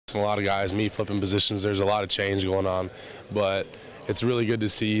A lot of guys, me flipping positions, there's a lot of change going on, but it's really good to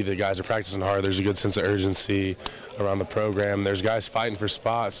see the guys are practicing hard. There's a good sense of urgency around the program. There's guys fighting for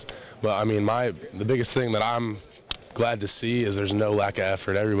spots, but I mean, the biggest thing that I'm glad to see is there's no lack of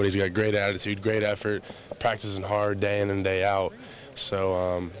effort. Everybody's got great attitude, great effort, practicing hard day in and day out.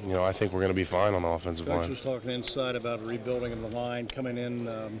 So, you know, I think we're going to be fine on the offensive line. Coach was talking inside about rebuilding of the line, coming in,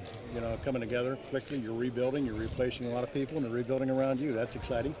 you know, coming together quickly. You're rebuilding, you're replacing a lot of people, and they're rebuilding around you. That's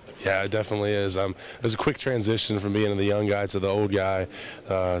exciting. Yeah, it definitely is. There's a quick transition from being the young guy to the old guy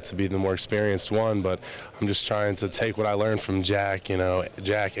to be the more experienced one, but I'm just trying to take what I learned from Jack, you know,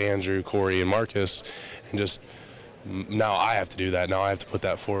 Jack, Andrew, Corey, and Marcus, and just now I have to do that. Now I have to put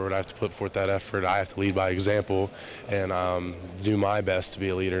that forward. I have to put forth that effort. I have to lead by example and do my best to be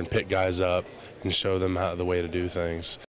a leader and pick guys up and show them the way to do things.